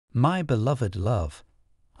My beloved love,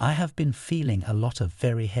 I have been feeling a lot of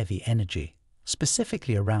very heavy energy,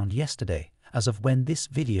 specifically around yesterday, as of when this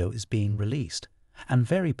video is being released, and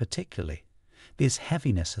very particularly, this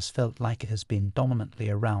heaviness has felt like it has been dominantly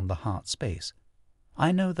around the heart space.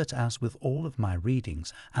 I know that as with all of my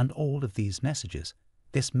readings and all of these messages,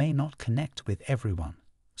 this may not connect with everyone,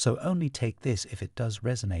 so only take this if it does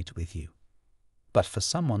resonate with you. But for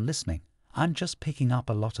someone listening, I'm just picking up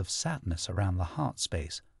a lot of sadness around the heart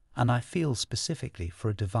space, and I feel specifically for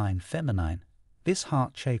a divine feminine, this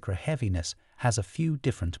heart chakra heaviness has a few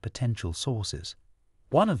different potential sources.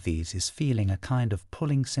 One of these is feeling a kind of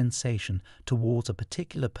pulling sensation towards a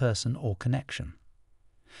particular person or connection.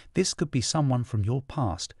 This could be someone from your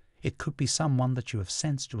past, it could be someone that you have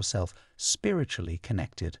sensed yourself spiritually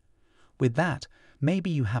connected. With that, maybe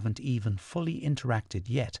you haven't even fully interacted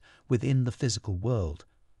yet within the physical world,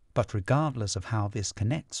 but regardless of how this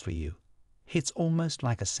connects for you, it's almost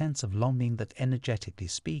like a sense of longing that, energetically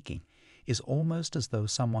speaking, is almost as though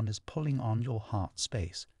someone is pulling on your heart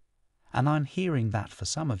space. And I'm hearing that for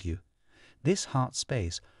some of you, this heart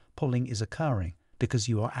space pulling is occurring because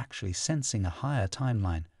you are actually sensing a higher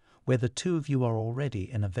timeline where the two of you are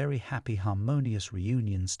already in a very happy, harmonious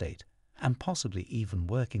reunion state, and possibly even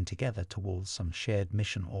working together towards some shared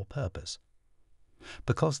mission or purpose.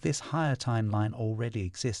 Because this higher timeline already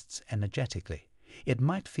exists energetically, it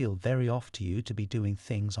might feel very off to you to be doing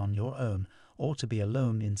things on your own or to be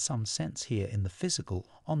alone in some sense here in the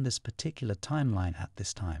physical on this particular timeline at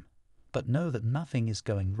this time. But know that nothing is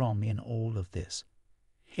going wrong in all of this.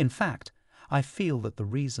 In fact, I feel that the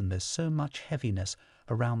reason there's so much heaviness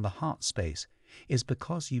around the heart space is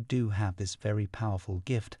because you do have this very powerful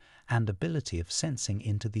gift and ability of sensing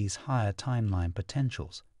into these higher timeline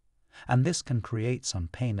potentials. And this can create some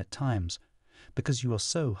pain at times because you are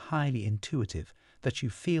so highly intuitive that you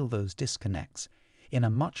feel those disconnects in a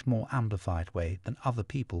much more amplified way than other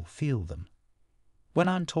people feel them. When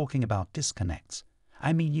I'm talking about disconnects,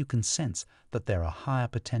 I mean you can sense that there are higher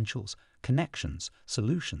potentials, connections,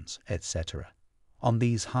 solutions, etc. on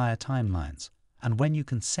these higher timelines, and when you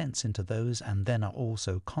can sense into those and then are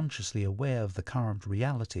also consciously aware of the current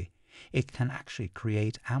reality, it can actually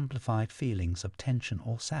create amplified feelings of tension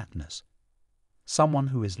or sadness. Someone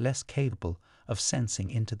who is less capable of sensing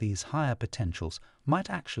into these higher potentials might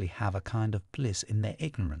actually have a kind of bliss in their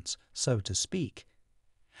ignorance, so to speak.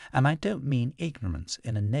 And I don't mean ignorance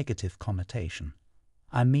in a negative connotation.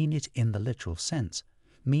 I mean it in the literal sense,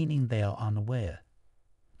 meaning they are unaware.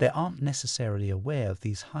 They aren't necessarily aware of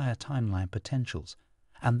these higher timeline potentials,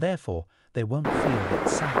 and therefore they won't feel that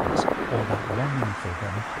sadness or that longing for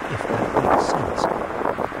them, if that makes sense.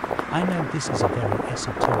 I know this is a very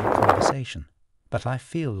esoteric conversation, but I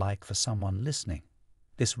feel like for someone listening,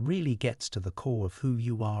 this really gets to the core of who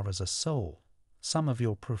you are as a soul, some of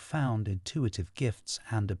your profound intuitive gifts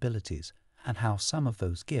and abilities, and how some of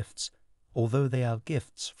those gifts, although they are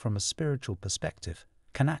gifts from a spiritual perspective,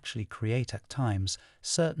 can actually create at times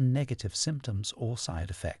certain negative symptoms or side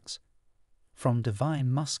effects. From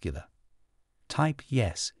Divine Muscular. Type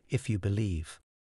yes if you believe.